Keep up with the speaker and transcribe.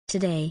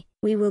Today,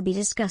 we will be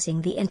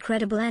discussing the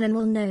incredible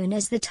animal known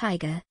as the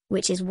tiger,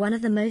 which is one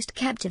of the most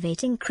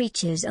captivating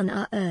creatures on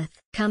our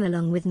earth. Come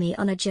along with me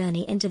on a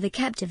journey into the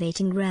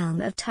captivating realm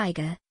of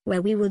tiger,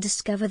 where we will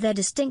discover their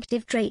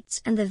distinctive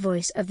traits and the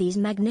voice of these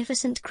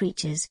magnificent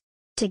creatures.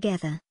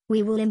 Together,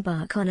 we will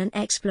embark on an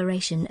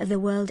exploration of the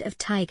world of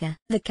tiger.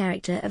 The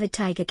character of a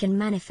tiger can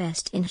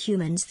manifest in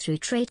humans through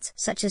traits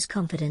such as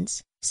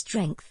confidence,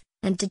 strength,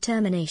 and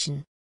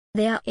determination.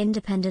 They are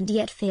independent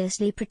yet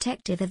fiercely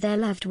protective of their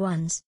loved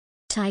ones.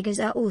 Tigers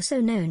are also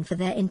known for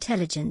their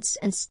intelligence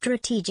and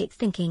strategic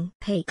thinking.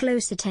 Pay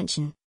close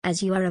attention,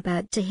 as you are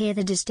about to hear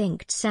the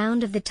distinct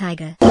sound of the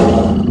tiger.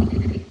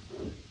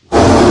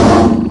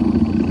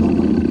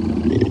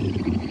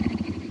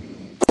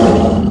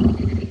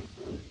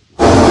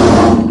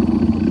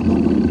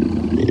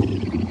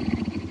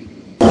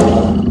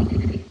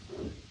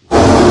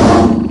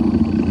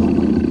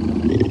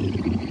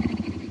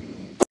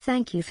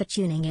 Thank you for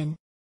tuning in.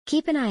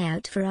 Keep an eye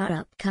out for our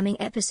upcoming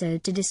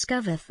episode to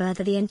discover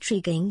further the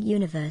intriguing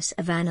universe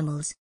of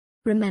animals.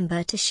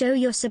 Remember to show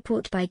your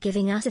support by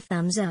giving us a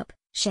thumbs up,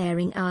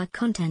 sharing our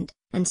content,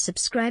 and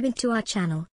subscribing to our channel.